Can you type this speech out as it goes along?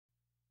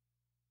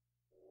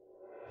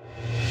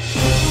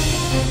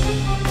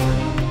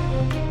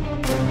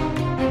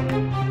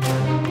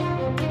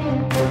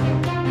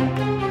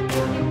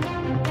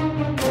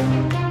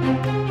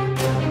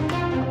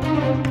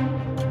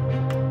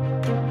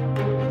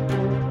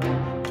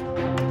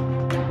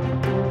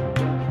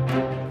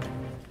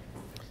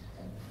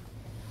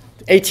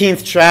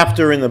18th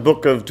chapter in the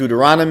book of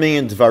Deuteronomy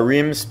and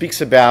Dvarim speaks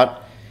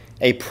about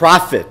a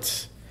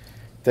prophet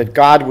that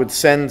God would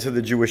send to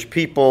the Jewish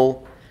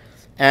people,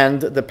 and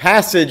the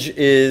passage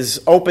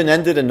is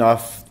open-ended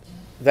enough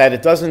that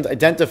it doesn't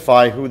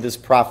identify who this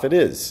prophet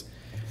is.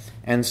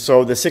 And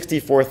so the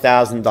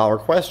 $64,000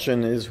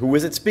 question is, who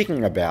is it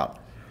speaking about?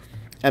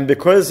 And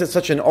because it's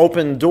such an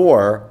open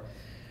door,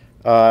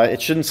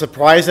 it shouldn't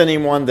surprise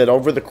anyone that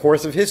over the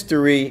course of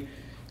history,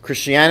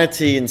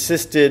 Christianity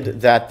insisted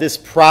that this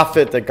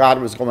prophet that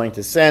God was going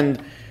to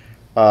send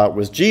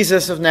was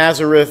Jesus of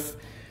Nazareth.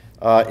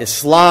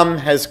 Islam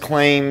has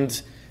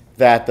claimed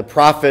that the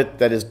prophet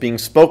that is being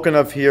spoken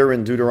of here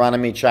in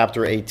Deuteronomy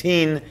chapter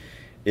 18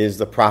 is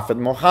the prophet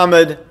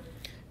Muhammad,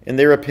 in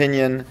their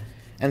opinion.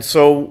 And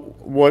so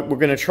what we're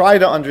going to try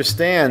to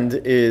understand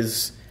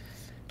is,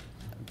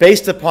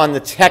 based upon the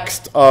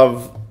text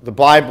of the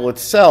Bible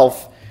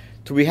itself,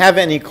 do we have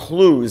any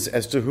clues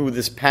as to who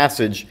this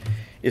passage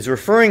is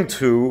referring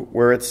to,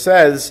 where it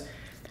says,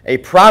 "A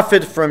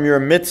prophet from your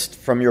midst,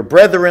 from your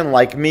brethren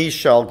like me,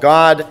 shall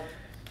God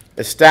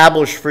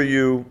establish for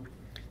you."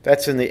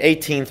 That's in the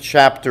 18th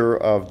chapter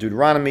of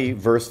Deuteronomy,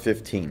 verse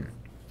 15.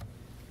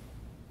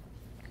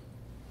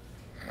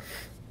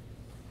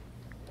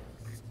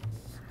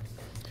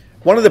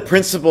 One of the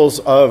principles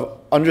of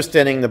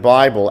understanding the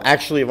Bible,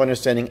 actually of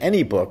understanding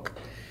any book,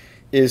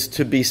 is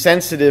to be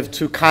sensitive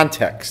to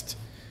context.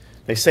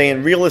 They say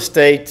in real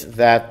estate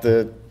that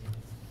the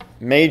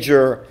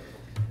major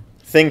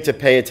thing to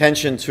pay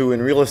attention to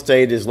in real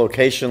estate is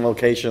location,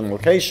 location,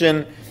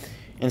 location.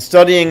 In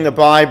studying the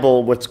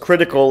Bible, what's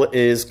critical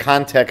is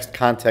context,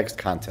 context,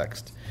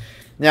 context.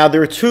 Now,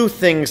 there are two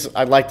things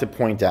I'd like to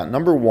point out.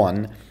 Number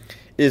one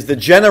is the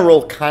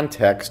general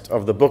context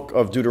of the book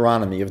of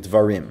Deuteronomy, of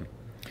Dvarim.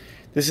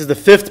 This is the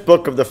fifth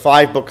book of the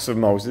 5 books of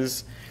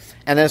Moses.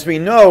 And as we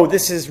know,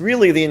 this is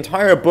really, the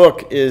entire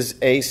book is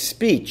a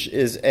speech,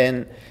 is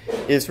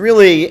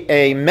really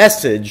a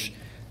message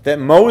that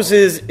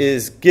Moses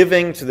is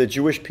giving to the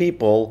Jewish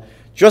people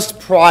just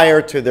prior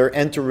to their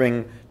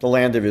entering the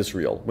land of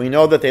Israel. We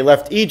know that they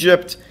left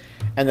Egypt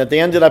and that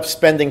they ended up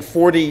spending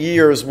 40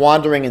 years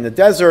wandering in the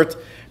desert,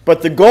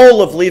 but the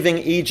goal of leaving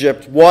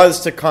Egypt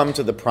was to come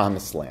to the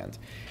Promised Land.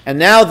 And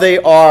now they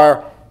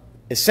are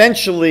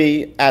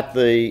essentially at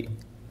the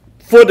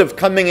foot of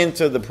coming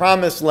into the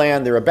Promised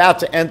Land. They're about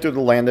to enter the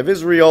land of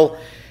Israel.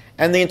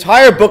 And the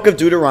entire book of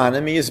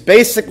Deuteronomy is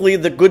basically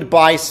the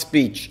goodbye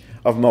speech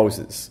of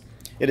Moses.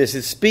 It is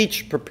his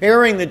speech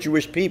preparing the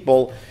Jewish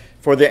people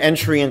for their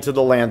entry into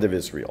the land of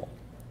Israel.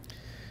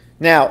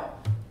 Now,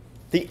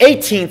 the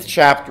 18th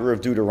chapter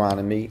of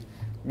Deuteronomy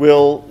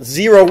will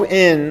zero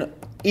in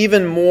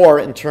even more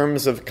in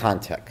terms of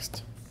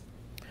context.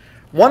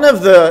 One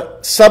of the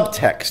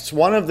subtexts,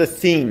 one of the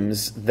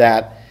themes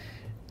that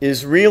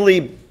is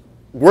really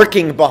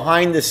working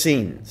behind the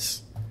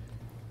scenes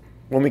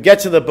when we get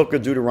to the book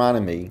of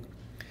Deuteronomy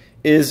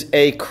is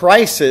a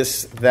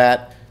crisis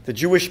that the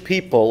Jewish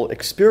people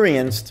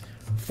experienced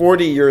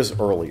 40 years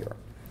earlier.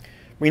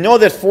 We know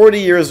that 40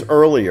 years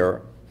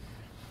earlier,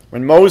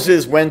 when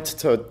Moses went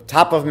to the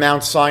top of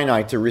Mount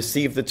Sinai to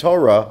receive the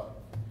Torah,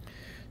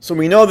 so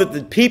we know that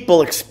the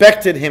people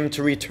expected him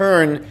to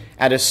return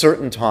at a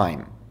certain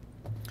time.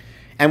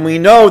 And we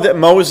know that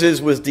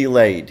Moses was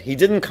delayed. He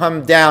didn't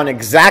come down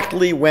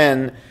exactly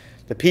when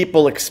the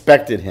people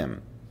expected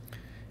him.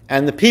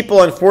 And the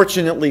people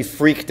unfortunately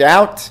freaked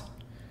out.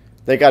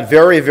 They got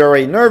very,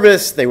 very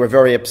nervous. They were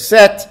very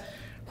upset.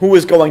 Who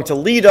was going to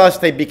lead us?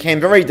 They became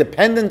very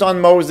dependent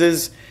on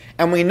Moses.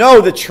 And we know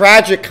the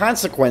tragic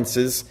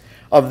consequences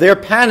of their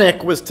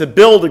panic was to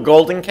build a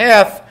golden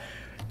calf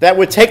that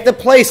would take the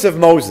place of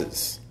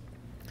Moses.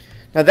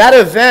 Now that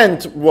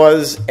event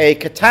was a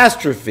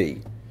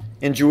catastrophe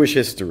in Jewish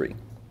history.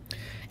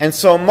 And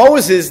so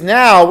Moses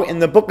now in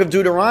the book of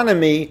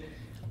Deuteronomy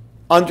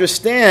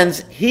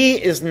understands he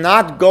is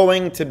not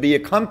going to be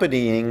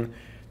accompanying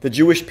the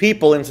Jewish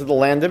people into the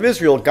land of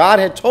Israel. God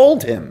had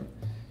told him,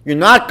 you're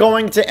not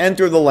going to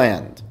enter the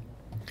land.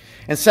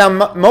 And so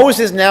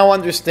Moses now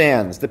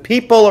understands the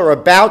people are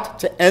about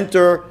to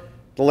enter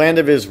the land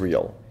of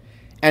Israel.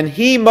 And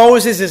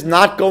Moses, is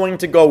not going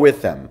to go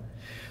with them.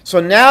 So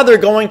now they're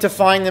going to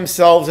find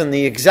themselves in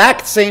the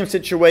exact same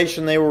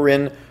situation they were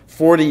in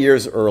 40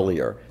 years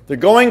earlier. They're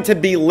going to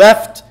be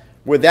left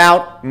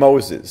without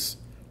Moses.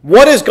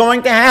 What is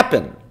going to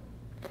happen?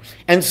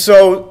 And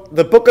so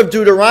the book of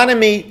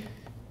Deuteronomy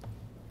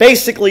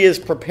basically is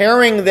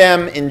preparing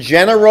them in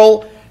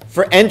general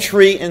for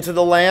entry into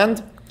the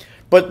land.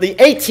 But the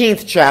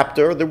 18th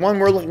chapter, the one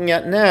we're looking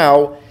at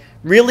now,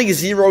 really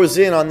zeroes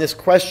in on this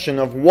question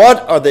of what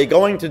are they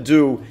going to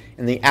do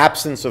in the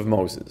absence of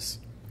Moses.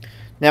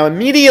 Now,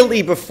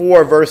 immediately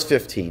before verse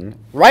 15,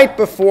 right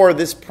before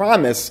this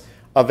promise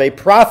of a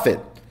prophet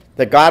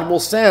that God will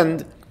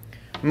send,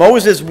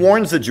 Moses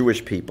warns the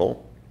Jewish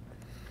people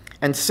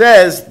and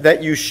says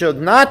that you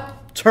should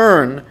not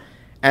turn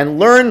and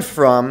learn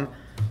from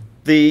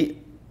the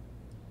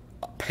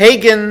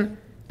pagan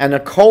and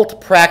occult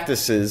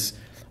practices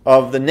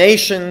of the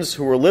nations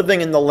who are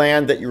living in the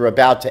land that you're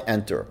about to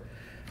enter.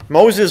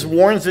 Moses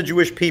warns the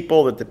Jewish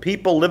people that the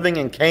people living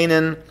in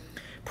Canaan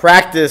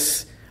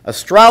practice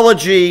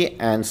astrology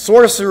and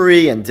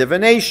sorcery and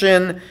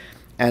divination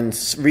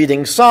and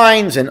reading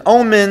signs and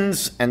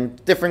omens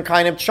and different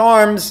kind of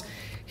charms.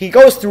 He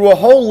goes through a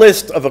whole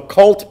list of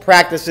occult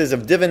practices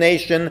of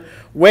divination,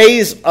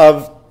 ways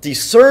of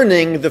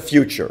discerning the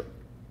future.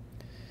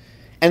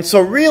 And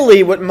so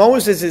really what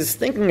Moses is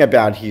thinking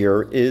about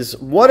here is,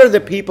 what are the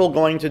people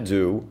going to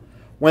do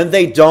when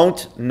they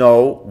don't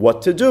know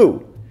what to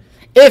do?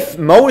 If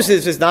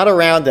Moses is not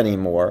around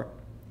anymore,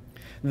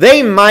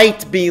 they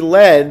might be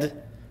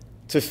led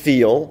to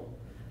feel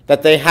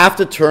that they have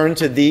to turn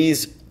to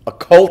these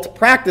occult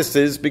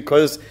practices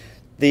because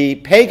the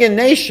pagan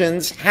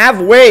nations have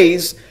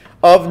ways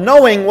of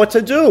knowing what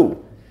to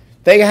do.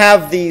 They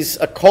have these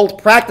occult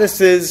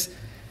practices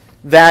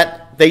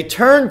that they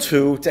turn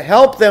to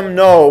help them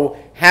know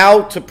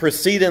how to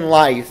proceed in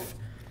life.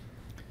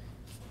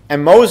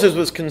 And Moses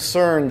was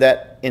concerned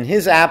that in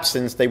his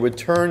absence they would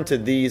turn to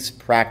these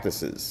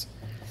practices.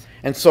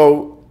 And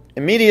so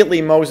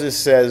immediately Moses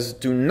says,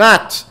 do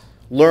not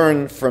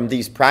learn from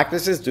these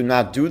practices, do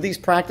not do these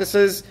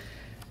practices.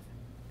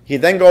 He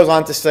then goes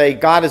on to say,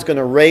 God is going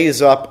to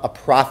raise up a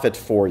prophet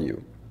for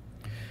you.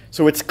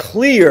 So it's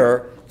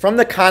clear from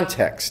the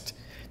context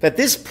that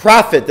this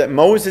prophet that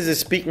Moses is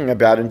speaking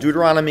about in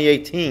Deuteronomy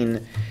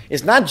 18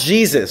 is not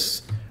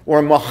Jesus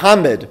or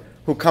Muhammad,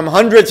 who come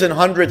hundreds and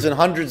hundreds and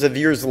hundreds of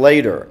years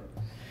later.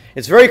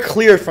 It's very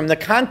clear from the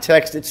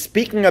context, it's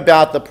speaking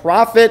about the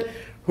prophet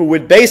who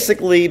would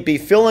basically be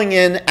filling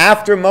in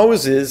after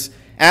Moses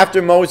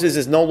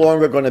is no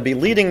longer going to be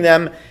leading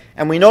them.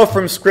 And we know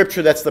from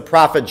Scripture that's the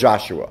prophet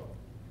Joshua.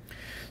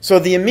 So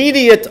the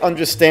immediate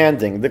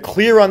understanding, the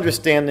clear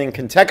understanding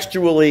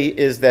contextually,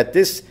 is that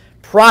this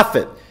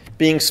prophet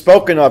being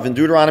spoken of in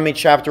Deuteronomy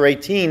chapter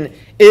 18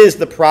 is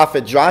the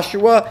prophet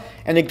Joshua.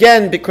 And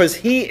again, because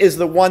he is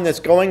the one that's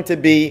going to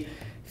be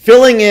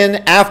filling in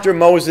after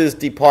Moses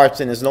departs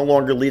and is no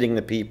longer leading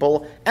the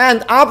people.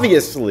 And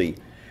obviously,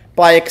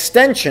 by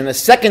extension, a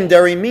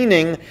secondary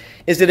meaning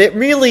is that it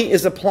really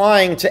is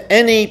applying to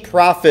any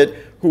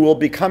prophet who will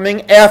be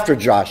coming after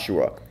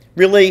Joshua.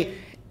 Really,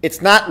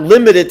 it's not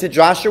limited to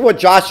Joshua.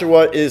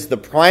 Joshua is the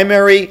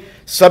primary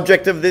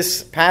subject of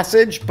this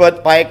passage,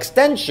 but by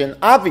extension,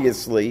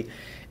 obviously,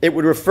 it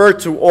would refer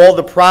to all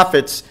the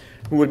prophets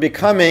who would be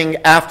coming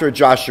after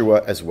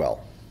Joshua as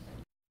well.